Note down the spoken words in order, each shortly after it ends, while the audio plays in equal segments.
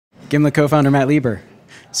Gimlet co-founder Matt Lieber.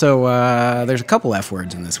 So there's a couple F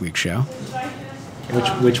words in this week's show.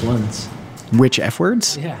 Which ones? Which F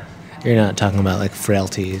words? Yeah. You're not talking about like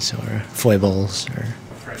frailties or foibles or...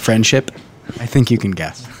 Friendship? I think you can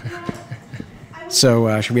guess.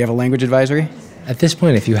 So should we have a language advisory? At this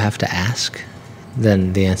point, if you have to ask,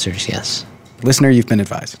 then the answer is yes. Listener, you've been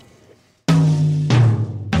advised.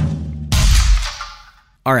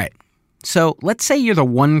 All right. So let's say you're the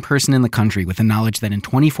one person in the country with the knowledge that in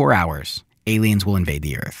 24 hours, aliens will invade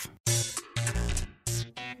the Earth.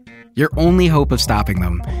 Your only hope of stopping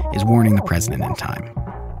them is warning the president in time.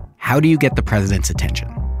 How do you get the president's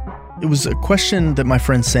attention? It was a question that my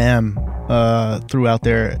friend Sam threw out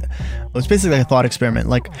there. It was basically like a thought experiment.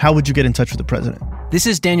 Like, how would you get in touch with the president? This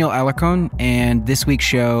is Daniel Alarcon, and this week's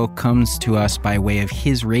show comes to us by way of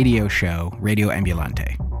his radio show, Radio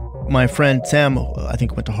Ambulante. My friend Sam, I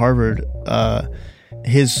think, went to Harvard.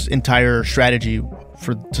 His entire strategy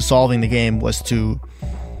to solving the game was to,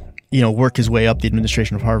 work his way up the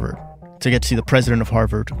administration of Harvard to get to see the president of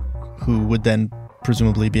Harvard, who would then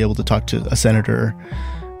presumably be able to talk to a senator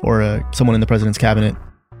or someone in the president's cabinet,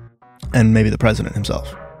 and maybe the president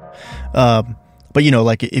himself. But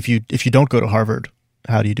if you don't go to Harvard,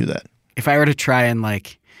 how do you do that? If I were to try and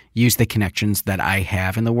use the connections that I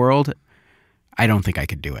have in the world, I don't think I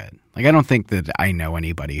could do it. I don't think that I know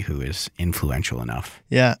anybody who is influential enough.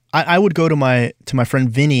 Yeah, I would go to my friend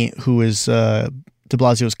Vinny, who is de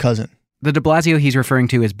Blasio's cousin. The de Blasio he's referring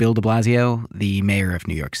to is Bill de Blasio, the mayor of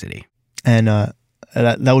New York City. And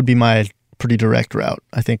that would be my pretty direct route.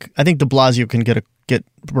 I think de Blasio can get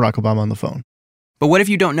Barack Obama on the phone. But what if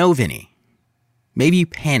you don't know Vinny? Maybe you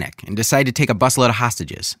panic and decide to take a busload of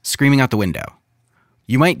hostages, screaming out the window.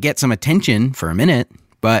 You might get some attention for a minute,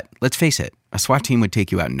 but let's face it, a SWAT team would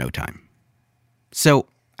take you out in no time. So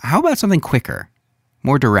how about something quicker,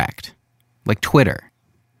 more direct, like Twitter?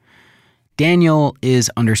 Daniel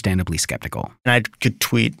is understandably skeptical. And I could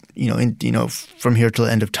tweet, from here till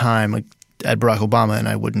the end of time, at Barack Obama, and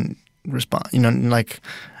I wouldn't respond.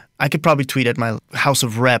 I could probably tweet at my House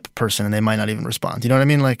of Rep person, and they might not even respond. You know what I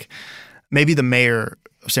mean? Maybe the mayor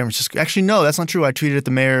of San Francisco. Actually, no, that's not true. I tweeted at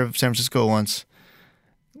the mayor of San Francisco once.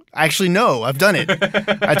 Actually, no, I've done it.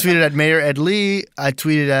 I tweeted at Mayor Ed Lee. I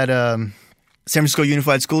tweeted at San Francisco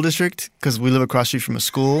Unified School District because we live across the street from a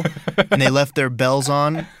school, and they left their bells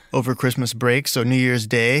on over Christmas break. So New Year's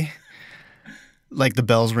Day, the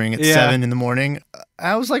bells ring at 7 in the morning.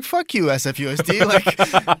 I was like, "Fuck you,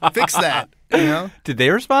 SFUSD! Fix that." Did they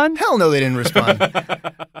respond? Hell no, they didn't respond.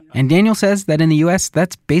 And Daniel says that in the U.S.,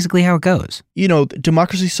 that's basically how it goes.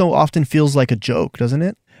 Democracy so often feels like a joke, doesn't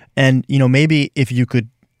it? And maybe if you could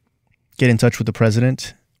get in touch with the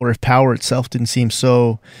president, or if power itself didn't seem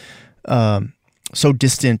so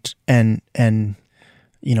distant and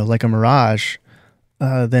like a mirage,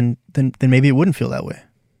 then maybe it wouldn't feel that way.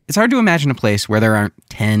 It's hard to imagine a place where there aren't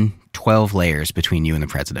 10, 12 layers between you and the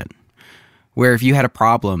president, where if you had a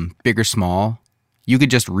problem, big or small, you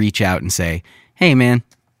could just reach out and say, "Hey man,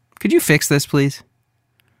 could you fix this please?"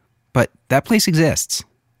 But that place exists,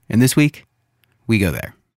 and this week, we go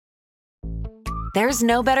there. There's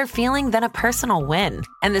no better feeling than a personal win,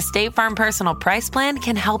 and the State Farm Personal Price Plan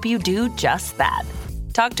can help you do just that.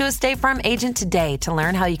 Talk to a State Farm agent today to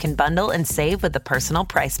learn how you can bundle and save with the Personal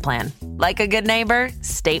Price Plan. Like a good neighbor,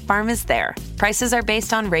 State Farm is there. Prices are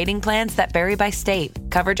based on rating plans that vary by state.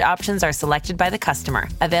 Coverage options are selected by the customer.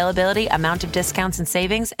 Availability, amount of discounts and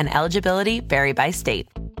savings, and eligibility vary by state.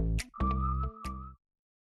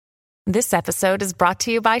 This episode is brought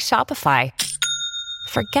to you by Shopify.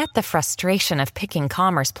 Forget the frustration of picking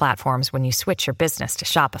commerce platforms when you switch your business to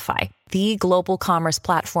Shopify, the global commerce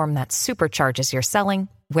platform that supercharges your selling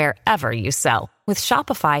wherever you sell. With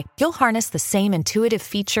Shopify, you'll harness the same intuitive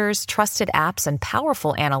features, trusted apps, and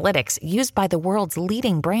powerful analytics used by the world's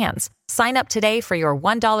leading brands. Sign up today for your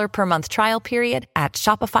 $1 per month trial period at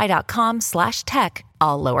shopify.com/tech,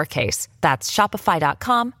 all lowercase. That's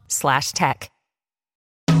shopify.com/tech.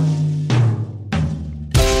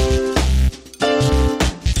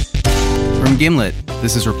 From Gimlet,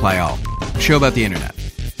 this is Reply All, a show about the internet.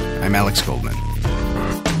 I'm Alex Goldman.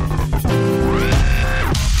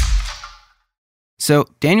 So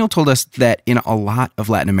Daniel told us that in a lot of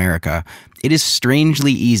Latin America, it is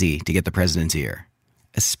strangely easy to get the president's ear,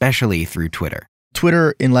 especially through Twitter.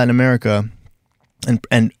 Twitter in Latin America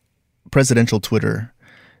and presidential Twitter,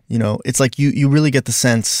 it's like you really get the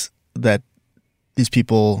sense that these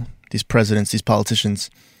people, these presidents, these politicians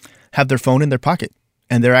have their phone in their pocket.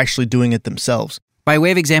 And they're actually doing it themselves. By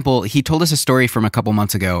way of example, he told us a story from a couple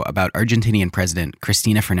months ago about Argentinian President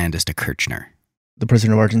Cristina Fernández de Kirchner. The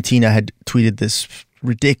president of Argentina had tweeted this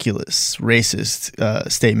ridiculous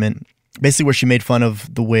racist statement, basically where she made fun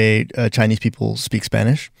of the way Chinese people speak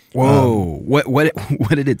Spanish. Whoa!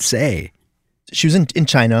 What did it say? She was in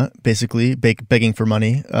China, basically begging for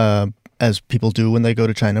money, as people do when they go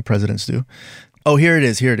to China, presidents do. Oh, here it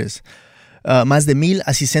is. Más de 1,000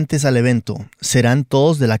 asistentes al evento. ¿Serán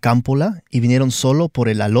todos de la Cámpola y vinieron solo por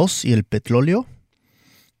el arroz y el petróleo?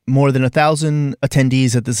 More than 1,000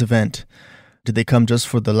 attendees at this event. Did they come just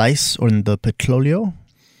for the rice or the petróleo?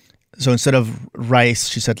 So instead of rice,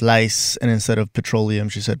 she said lice, and instead of petroleum,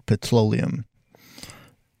 she said petroleum.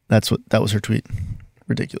 That was her tweet.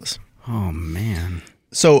 Ridiculous. Oh, man.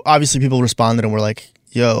 So obviously people responded and were like,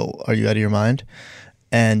 yo, are you out of your mind?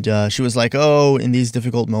 And she was like, oh, in these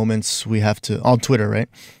difficult moments, we have to, on Twitter, right?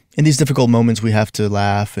 In these difficult moments, we have to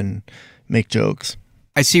laugh and make jokes.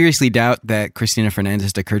 I seriously doubt that Cristina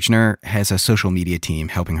Fernandez de Kirchner has a social media team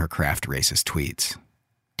helping her craft racist tweets.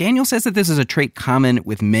 Daniel says that this is a trait common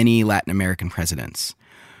with many Latin American presidents.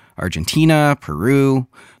 Argentina, Peru.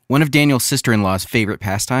 One of Daniel's sister-in-law's favorite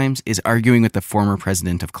pastimes is arguing with the former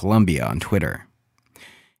president of Colombia on Twitter.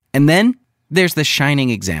 And then there's the shining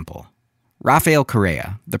example. Rafael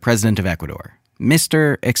Correa, the president of Ecuador.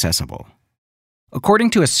 Mr. Accessible. According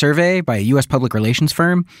to a survey by a U.S. public relations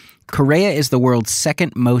firm, Correa is the world's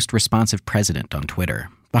second most responsive president on Twitter,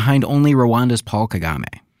 behind only Rwanda's Paul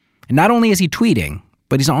Kagame. And not only is he tweeting,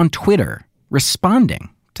 but he's on Twitter, responding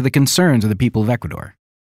to the concerns of the people of Ecuador.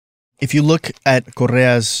 If you look at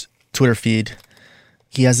Correa's Twitter feed,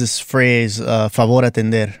 he has this phrase, favor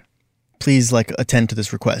atender. Please, attend to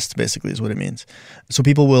this request, basically, is what it means. So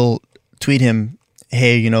people will tweet him,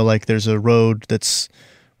 hey, there's a road that's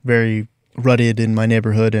very rutted in my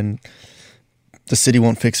neighborhood and the city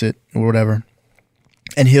won't fix it or whatever.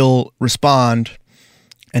 And he'll respond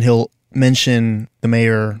and he'll mention the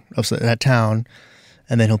mayor of that town,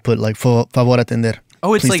 and then he'll put favor atender.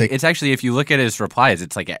 Oh, it's actually, if you look at his replies,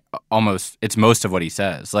 it's it's most of what he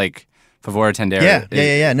says. Favor atender.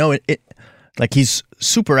 Yeah. No, he's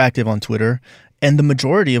super active on Twitter, and the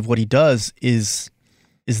majority of what he does is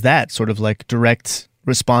that sort of direct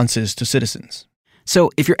responses to citizens. So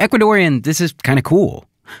if you're Ecuadorian, this is kind of cool.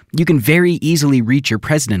 You can very easily reach your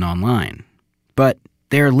president online. But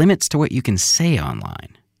there are limits to what you can say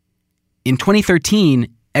online. In 2013,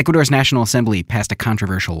 Ecuador's National Assembly passed a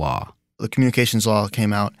controversial law. The communications law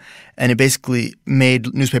came out, and it basically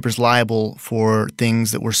made newspapers liable for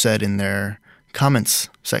things that were said in their comments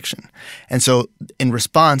section. And so in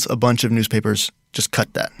response, a bunch of newspapers just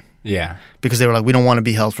cut that. Yeah. Because they were like, we don't want to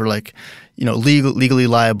be held for legally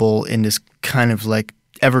liable in this kind of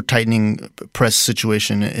ever-tightening press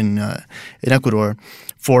situation in Ecuador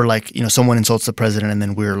for someone insults the president and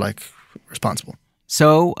then we're responsible.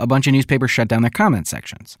 So a bunch of newspapers shut down their comment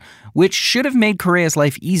sections, which should have made Correa's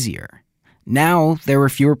life easier. Now there were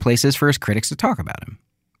fewer places for his critics to talk about him.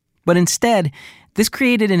 But instead, this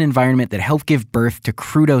created an environment that helped give birth to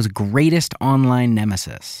Crudo's greatest online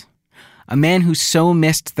nemesis. A man who so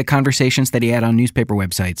missed the conversations that he had on newspaper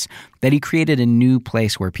websites that he created a new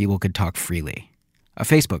place where people could talk freely. A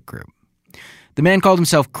Facebook group. The man called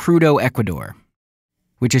himself Crudo Ecuador,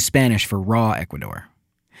 which is Spanish for Raw Ecuador.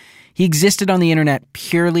 He existed on the internet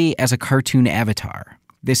purely as a cartoon avatar,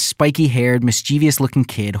 this spiky-haired, mischievous-looking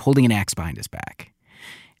kid holding an axe behind his back.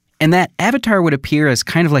 And that avatar would appear as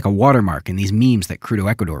kind of like a watermark in these memes that Crudo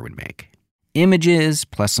Ecuador would make. Images,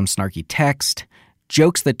 plus some snarky text,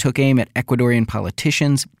 jokes that took aim at Ecuadorian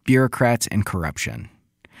politicians, bureaucrats, and corruption.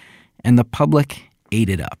 And the public ate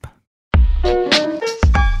it up.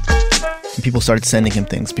 People started sending him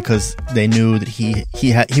things because they knew that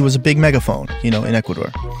he was a big megaphone, in Ecuador,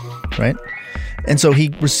 right? And so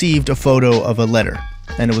he received a photo of a letter,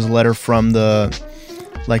 and it was a letter from the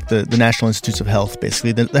National Institutes of Health,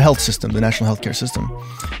 basically the health system, the national healthcare system,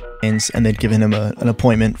 and they'd given him an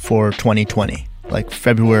appointment for 2020.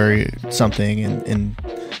 February something in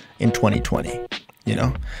 2020,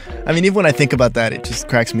 I mean, even when I think about that, it just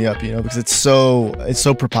cracks me up, because it's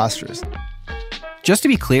so preposterous. Just to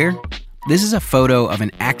be clear, this is a photo of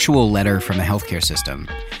an actual letter from the healthcare system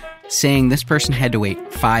saying this person had to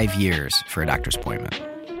wait 5 years for a doctor's appointment.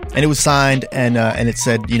 And it was signed, and it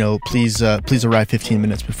said, please arrive 15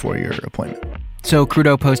 minutes before your appointment. So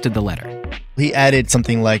Crudo posted the letter. He added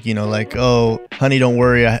something oh, honey, don't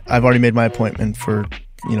worry, I've already made my appointment for,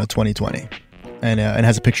 2020. And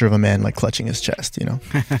has a picture of a man, clutching his chest,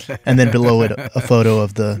 And then below it, a photo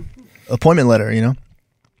of the appointment letter,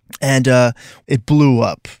 And it blew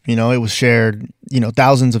up, it was shared,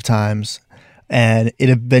 thousands of times. And it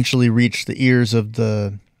eventually reached the ears of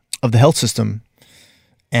the health system.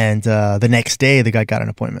 And the next day, the guy got an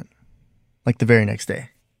appointment. The very next day.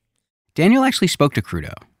 Daniel actually spoke to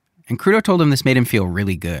Crudo, and Crudo told him this made him feel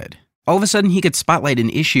really good. All of a sudden, he could spotlight an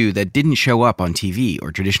issue that didn't show up on TV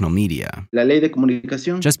or traditional media.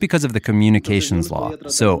 Just because of the communications law.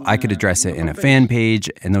 So I could address it in a fan page,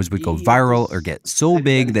 and those would go viral or get so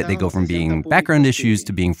big that they go from being background issues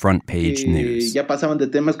to being front page news. It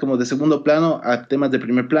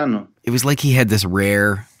was like he had this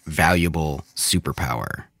rare, valuable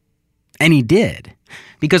superpower. And he did.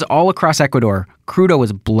 Because all across Ecuador, Crudo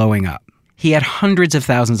was blowing up. He had hundreds of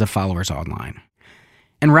thousands of followers online.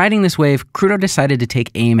 And riding this wave, Crudo decided to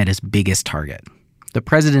take aim at his biggest target, the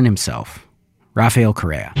president himself, Rafael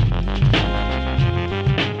Correa.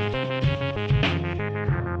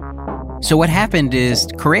 So what happened is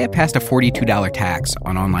Correa passed a $42 tax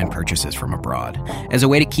on online purchases from abroad as a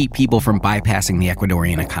way to keep people from bypassing the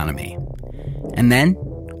Ecuadorian economy. And then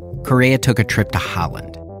Correa took a trip to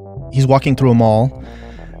Holland. He's walking through a mall,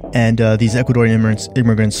 and these Ecuadorian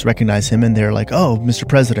immigrants recognize him, and they're like, "Oh, Mr.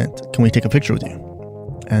 President, can we take a picture with you?"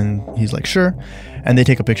 And he's like, "Sure." And they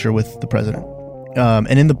take a picture with the president.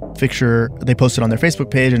 And in the picture, they post it on their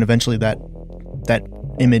Facebook page, and eventually that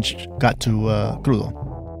image got to Crudo.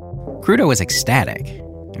 Crudo was ecstatic.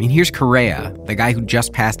 I mean, here's Correa, the guy who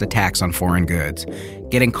just passed a tax on foreign goods,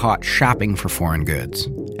 getting caught shopping for foreign goods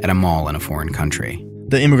at a mall in a foreign country.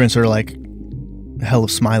 The immigrants are like hell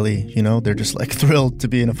of smiley, you know? They're just like thrilled to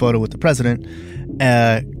be in a photo with the president.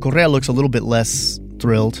 Correa looks a little bit less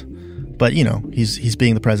thrilled, but, you know, he's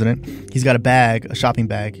being the president. He's got a shopping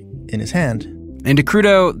bag in his hand. And to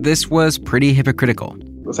Crudo, this was pretty hypocritical.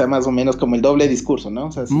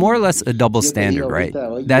 More or less a double standard, right?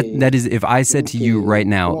 That is, if I said to you right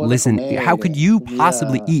now, listen, how could you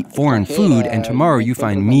possibly eat foreign food and tomorrow you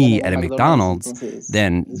find me at a McDonald's,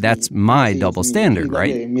 then that's my double standard,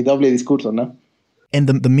 right? And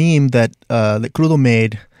the meme that Crudo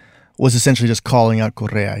made was essentially just calling out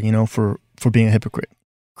Correa, you know, for being a hypocrite.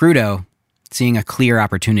 Crudo, seeing a clear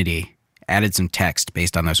opportunity, added some text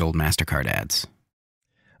based on those old MasterCard ads.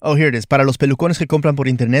 Oh, here it is. Para los pelucones que compran por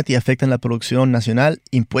internet y afectan la producción nacional,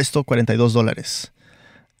 impuesto $42.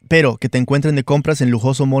 Pero que te encuentren de compras en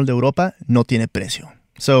lujoso mall de Europa, no tiene precio.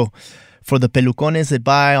 So, for the pelucones that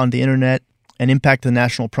buy on the internet and impact the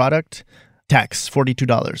national product, tax,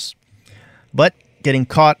 $42. But getting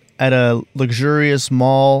caught at a luxurious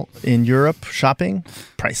mall in Europe shopping,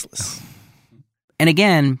 priceless. And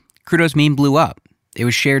again, Crudo's meme blew up. It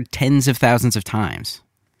was shared tens of thousands of times.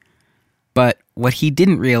 But what he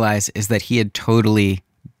didn't realize is that he had totally,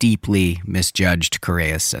 deeply misjudged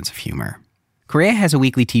Correa's sense of humor. Correa has a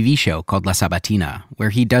weekly TV show called La Sabatina, where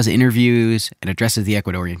he does interviews and addresses the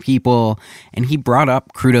Ecuadorian people, and he brought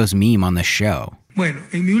up Crudo's meme on the show. Bueno,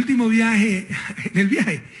 en mi último viaje, en el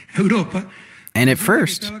viaje a Europa, and at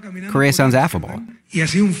first, Correa sounds affable. Y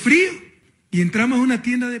hacía un frío. He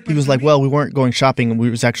was like, well, we weren't going shopping, and it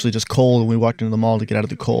was actually just cold, and we walked into the mall to get out of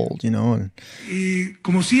the cold, you know. And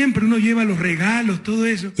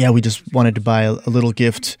yeah, we just wanted to buy a little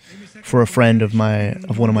gift for a friend of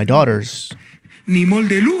one of my daughters. You know,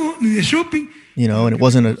 and it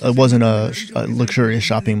wasn't a luxurious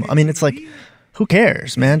shopping. I mean, it's like, who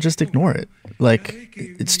cares, man? Just ignore it. Like,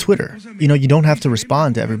 it's Twitter. You know, you don't have to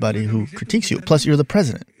respond to everybody who critiques you. Plus, you're the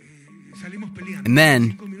president. And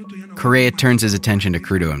then Correa turns his attention to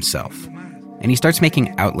Crudo himself, and he starts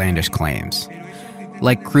making outlandish claims.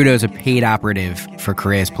 Like Crudo's a paid operative for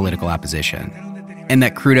Correa's political opposition, and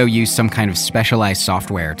that Crudo used some kind of specialized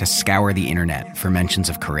software to scour the internet for mentions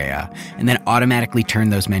of Correa, and then automatically turn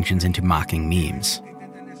those mentions into mocking memes.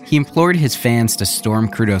 He implored his fans to storm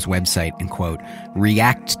Crudo's website and, quote,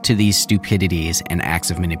 react to these stupidities and acts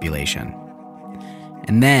of manipulation.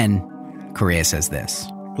 And then Correa says this.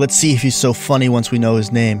 Let's see if he's so funny once we know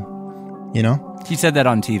his name. You know? He said that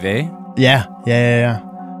on TV? Yeah.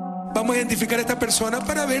 Vamos a identificar a esta persona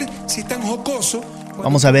para ver si es tan jocoso.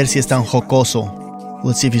 Vamos a ver si es tan jocoso.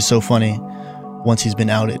 Let's see if he's so funny once he's been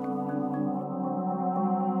outed.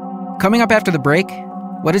 Coming up after the break,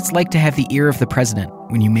 what it's like to have the ear of the president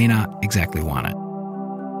when you may not exactly want it.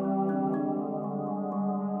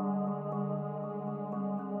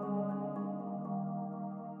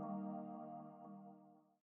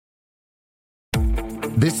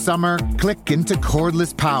 This summer, click into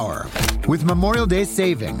cordless power with Memorial Day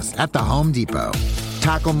savings at the Home Depot.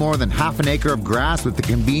 Tackle more than half an acre of grass with the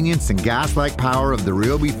convenience and gas-like power of the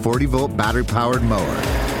Ryobi 40-volt battery-powered mower.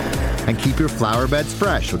 And keep your flower beds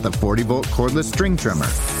fresh with the 40-volt cordless string trimmer.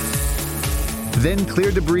 Then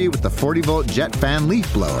clear debris with the 40-volt jet fan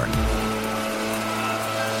leaf blower.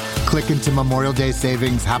 Click into Memorial Day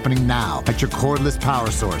savings happening now at your cordless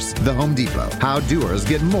power source, the Home Depot. How doers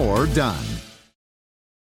get more done.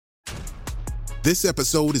 This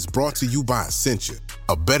episode is brought to you by Essentia.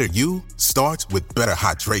 A better you starts with better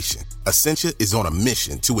hydration. Essentia is on a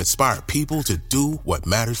mission to inspire people to do what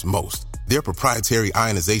matters most. Their proprietary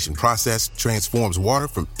ionization process transforms water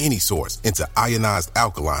from any source into ionized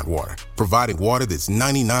alkaline water, providing water that's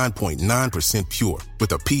 99.9% pure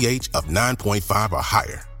with a pH of 9.5 or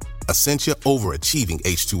higher. Essentia overachieving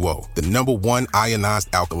H2O, the #1 ionized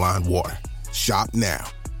alkaline water. Shop now.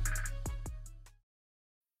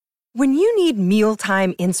 When you need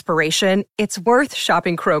mealtime inspiration, it's worth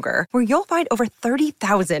shopping Kroger, where you'll find over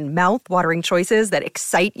 30,000 mouth-watering choices that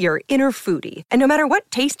excite your inner foodie. And no matter what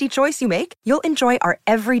tasty choice you make, you'll enjoy our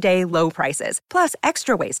everyday low prices, plus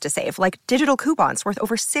extra ways to save, like digital coupons worth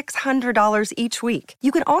over $600 each week.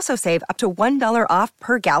 You can also save up to $1 off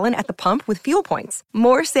per gallon at the pump with fuel points.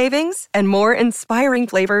 More savings and more inspiring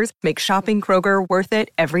flavors make shopping Kroger worth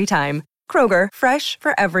it every time. Kroger, fresh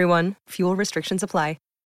for everyone. Fuel restrictions apply.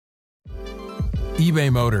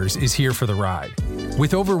 eBay Motors is here for the ride.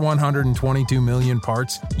 With over 122 million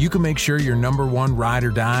parts, you can make sure your #1 ride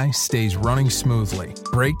or die stays running smoothly.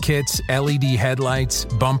 Brake kits, LED headlights,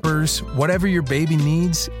 bumpers, whatever your baby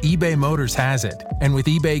needs, eBay Motors has it. And with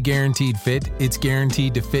eBay Guaranteed Fit, it's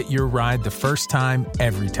guaranteed to fit your ride the first time,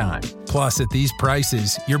 every time. Plus, at these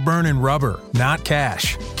prices, you're burning rubber, not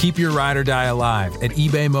cash. Keep your ride or die alive at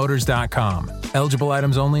ebaymotors.com. Eligible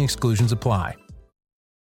items only. Exclusions apply.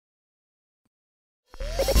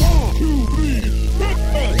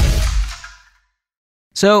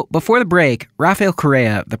 So, before the break, Rafael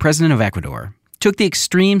Correa, the president of Ecuador, took the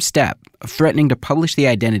extreme step of threatening to publish the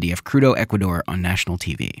identity of Crudo Ecuador on national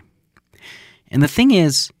TV. And the thing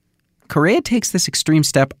is, Correa takes this extreme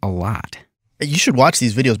step a lot. You should watch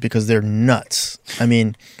these videos because they're nuts. I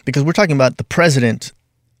mean, because we're talking about the president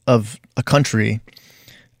of a country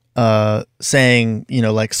saying,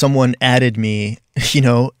 like someone added me,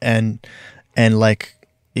 and like,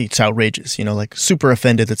 it's outrageous, like super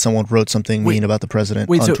offended that someone wrote something mean about the president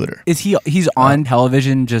on Twitter. Is he's on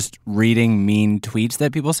television just reading mean tweets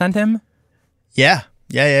that people sent him? Yeah.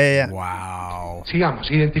 Wow. Sigamos,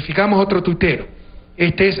 identificamos otro tuitero.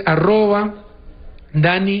 Este es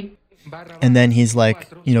 @Dani. And then he's like,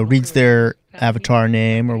 reads their avatar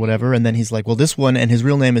name or whatever, and then he's like, well, this one, and his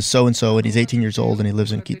real name is so-and-so, and he's 18 years old, and he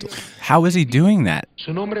lives in Quito. How is he doing that?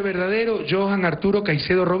 Su nombre verdadero, Johan Arturo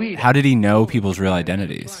Caicedo Rovira. How did he know people's real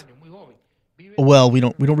identities? Well, we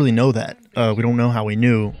don't really know that. We don't know how he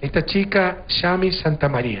knew. Esta chica, Shami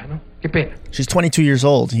Santamaría, ¿no? Qué pena. She's 22 years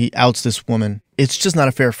old. He outs this woman. It's just not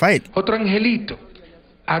a fair fight. Otro angelito.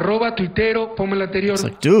 @tuitero, ponme el anterior. It's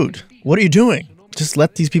like, dude, what are you doing? Just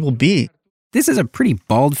let these people be. This is a pretty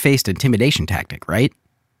bald-faced intimidation tactic, right?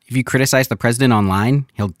 If you criticize the president online,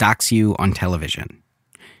 he'll dox you on television.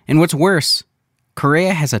 And what's worse,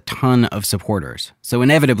 Correa has a ton of supporters, so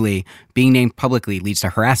inevitably, being named publicly leads to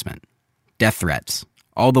harassment, death threats,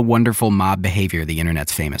 all the wonderful mob behavior the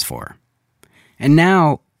internet's famous for. And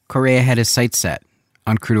now, Correa had his sights set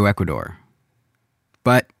on Crudo Ecuador.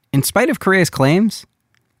 But in spite of Correa's claims,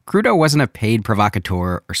 Crudo wasn't a paid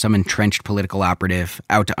provocateur or some entrenched political operative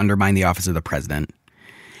out to undermine the office of the president.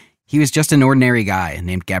 He was just an ordinary guy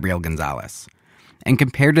named Gabriel Gonzalez. And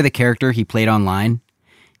compared to the character he played online,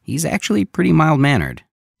 he's actually pretty mild-mannered.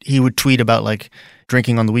 He would tweet about,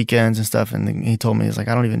 drinking on the weekends and stuff, and he told me, he's like,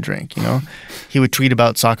 I don't even drink, He would tweet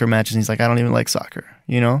about soccer matches, and he's like, I don't even like soccer,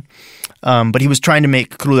 But he was trying to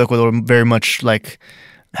make Crudo Ecuador very much,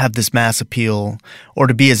 have this mass appeal, or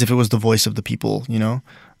to be as if it was the voice of the people,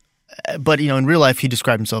 But, in real life, he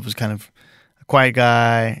described himself as kind of a quiet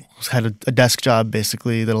guy, had a desk job,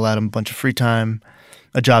 basically, that allowed him a bunch of free time,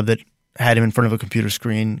 a job that had him in front of a computer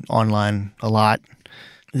screen online a lot.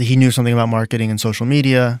 He knew something about marketing and social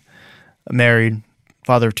media, married,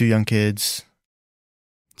 father of 2 young kids.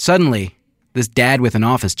 Suddenly, this dad with an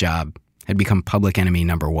office job had become public enemy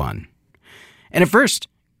 #1. And at first,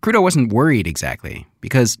 Crudo wasn't worried exactly,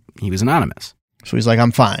 because he was anonymous. So he's like,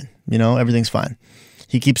 I'm fine, everything's fine.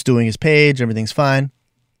 He keeps doing his page, everything's fine.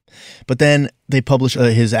 But then they publish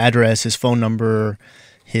his address, his phone number,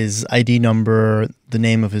 his ID number, the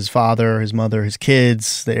name of his father, his mother, his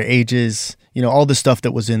kids, their ages, all the stuff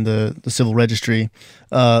that was in the civil registry.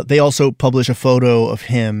 They also publish a photo of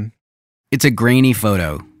him. It's a grainy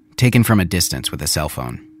photo taken from a distance with a cell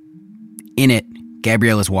phone. In it,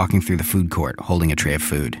 Gabriel is walking through the food court holding a tray of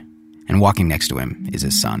food. And walking next to him is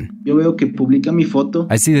his son.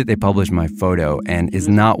 I see that they published my photo, and it's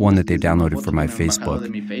not one that they've downloaded from my Facebook.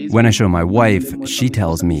 When I show my wife, she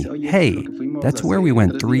tells me, hey, that's where we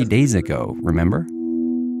went 3 days ago, remember?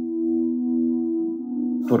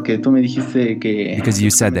 Because you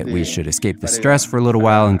said that we should escape the stress for a little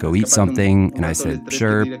while and go eat something, and I said,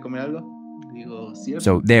 sure.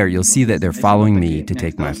 So there, you'll see that they're following me to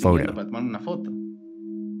take my photo.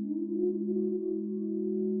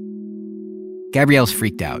 Gabriel's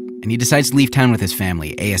freaked out, and he decides to leave town with his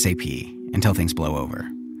family ASAP until things blow over.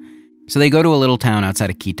 So they go to a little town outside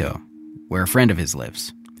of Quito, where a friend of his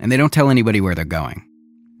lives, and they don't tell anybody where they're going.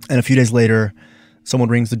 And a few days later, someone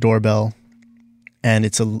rings the doorbell, and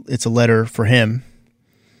it's a letter for him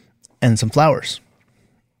and some flowers.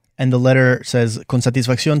 And the letter says, "Con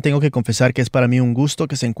satisfacción tengo que confesar que es para mí un gusto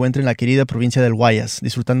que se encuentre en la querida provincia del Guayas,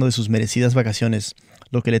 disfrutando de sus merecidas vacaciones,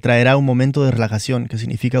 lo que le traerá un momento de relajación que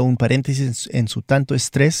significa un paréntesis en su tanto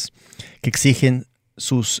estrés que exigen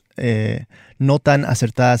sus no tan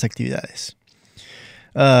acertadas actividades."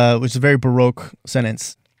 Which is a very Baroque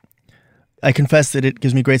sentence. "I confess that it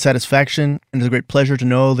gives me great satisfaction and it's a great pleasure to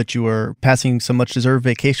know that you are passing some much-deserved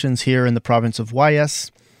vacations here in the province of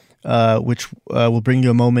Guayas, which will bring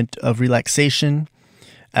you a moment of relaxation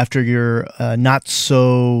after your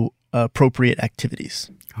not-so-appropriate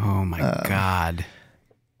activities." Oh, my God.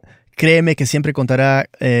 "Créeme que siempre contará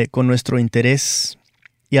con nuestro interés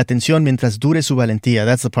y atención mientras dure su valentía."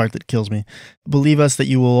 That's the part that kills me. "Believe us that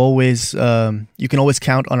you will always, you can always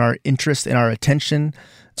count on our interest and our attention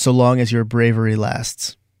so long as your bravery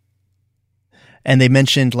lasts." And they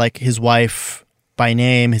mentioned like his wife by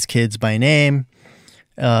name, his kids by name,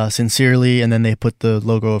 sincerely, and then they put the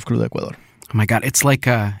logo of Crudo Ecuador. Oh my God, it's like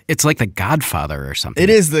The Godfather or something. It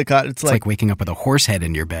is It's like waking up with a horse head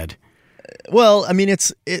in your bed. Well, I mean,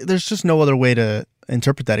 there's just no other way to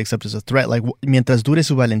interpret that except as a threat. Like, mientras dure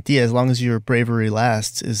su valentía, as long as your bravery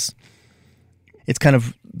lasts, it's kind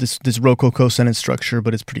of this rococo sentence structure,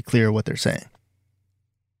 but it's pretty clear what they're saying.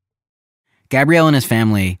 Gabriel and his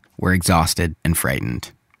family were exhausted and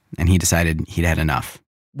frightened, and he decided he'd had enough.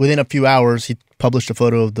 Within a few hours, he published a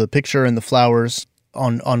photo of the picture and the flowers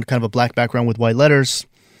on kind of a black background with white letters,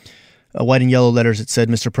 white and yellow letters. It said,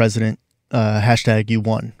 "Mr. President, hashtag you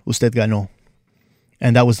won, usted ganó."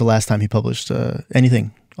 And that was the last time he published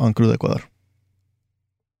anything on Crudo Ecuador.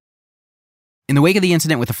 In the wake of the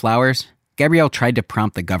incident with the flowers, Gabriel tried to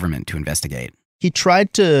prompt the government to investigate. He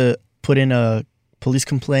tried to put in a police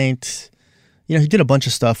complaint. He did a bunch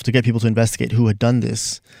of stuff to get people to investigate who had done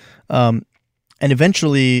this. And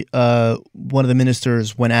eventually, one of the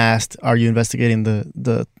ministers, when asked, "Are you investigating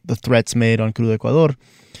the threats made on Crudo Ecuador?"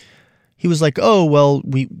 he was like, "Oh, well,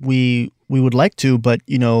 we would like to, but,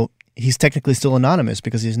 he's technically still anonymous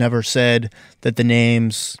because he's never said that the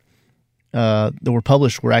names that were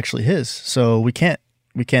published were actually his. So we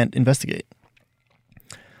can't investigate."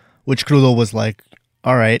 Which Crudo was like,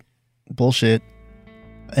 "All right, bullshit."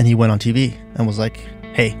 And he went on TV and was like,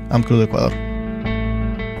 "Hey, I'm Crudo Ecuador."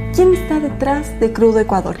 ¿Quién está detrás de Crudo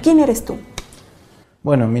Ecuador? ¿Quién eres tú?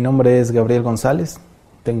 Bueno, mi nombre es Gabriel González,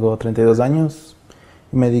 tengo 32 años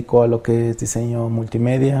y me dedico a lo que es diseño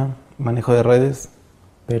multimedia, manejo de redes,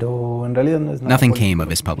 pero en realidad no es nada. Nothing came of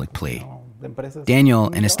his public plea. Daniel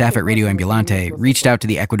and his staff at Radio Ambulante reached out to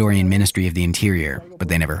the Ecuadorian Ministry of the Interior, but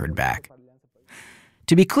they never heard back.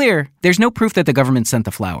 To be clear, there's no proof that the government sent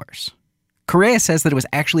the flowers. Correa says that it was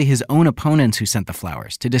actually his own opponents who sent the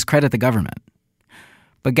flowers to discredit the government.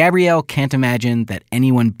 But Gabriel can't imagine that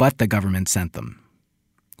anyone but the government sent them.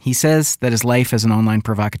 He says that his life as an online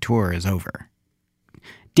provocateur is over.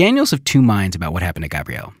 Daniel's of two minds about what happened to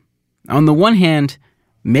Gabriel. On the one hand,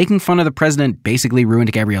 making fun of the president basically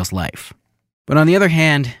ruined Gabriel's life. But on the other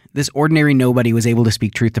hand, this ordinary nobody was able to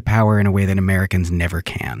speak truth to power in a way that Americans never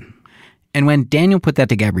can. And when Daniel put that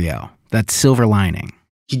to Gabriel, that silver lining,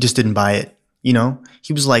 he just didn't buy it.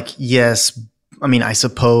 He was like, yes, I mean, I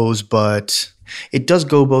suppose, but it does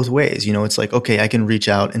go both ways. It's like, okay, I can reach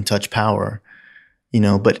out and touch power,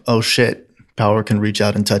 but oh shit, power can reach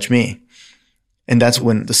out and touch me. And that's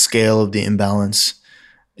when the scale of the imbalance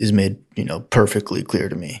is made, perfectly clear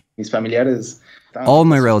to me. All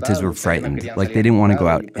my relatives were frightened, like they didn't want to go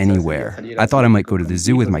out anywhere. I thought I might go to the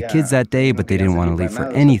zoo with my kids that day, but they didn't want to leave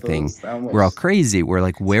for anything. We're all crazy. We're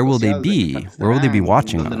like, where will they be? Where will they be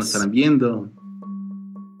watching us?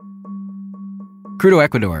 Crudo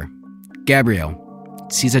Ecuador, Gabriel,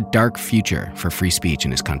 sees a dark future for free speech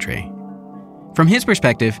in his country. From his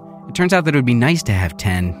perspective, it turns out that it would be nice to have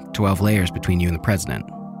 10, 12 layers between you and the president.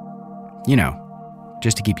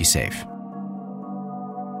 Just to keep you safe.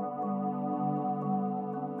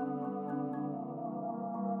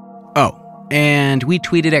 Oh, and we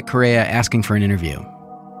tweeted at Correa asking for an interview.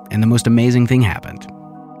 And the most amazing thing happened.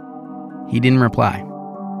 He didn't reply.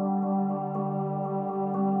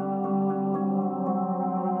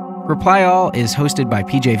 Reply All is hosted by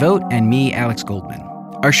PJ Vogt and me, Alex Goldman.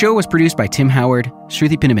 Our show was produced by Tim Howard,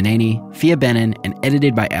 Shruti Pinnamaneni, Fia Benin, and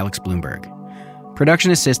edited by Alex Bloomberg.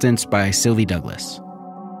 Production assistance by Sylvie Douglas.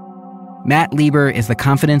 Matt Lieber is the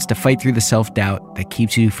confidence to fight through the self-doubt that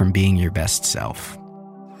keeps you from being your best self.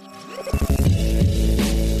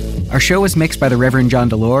 Our show was mixed by the Reverend John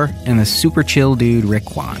Delore and the super chill dude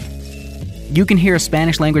Rick Juan. You can hear a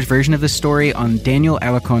Spanish-language version of this story on Daniel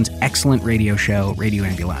Alarcon's excellent radio show, Radio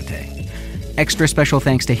Ambulante. Extra special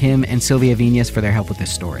thanks to him and Sylvia Viñas for their help with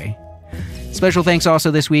this story. Special thanks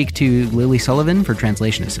also this week to Lily Sullivan for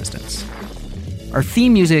translation assistance. Our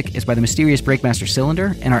theme music is by the mysterious Breakmaster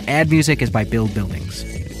Cylinder, and our ad music is by Build Buildings.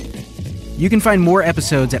 You can find more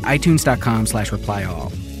episodes at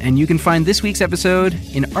itunes.com/replyall, and you can find this week's episode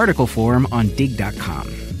in article form on dig.com.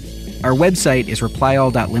 Our website is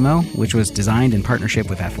replyall.limo, which was designed in partnership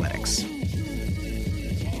with Athletics.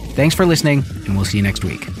 Thanks for listening, and we'll see you next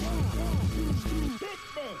week.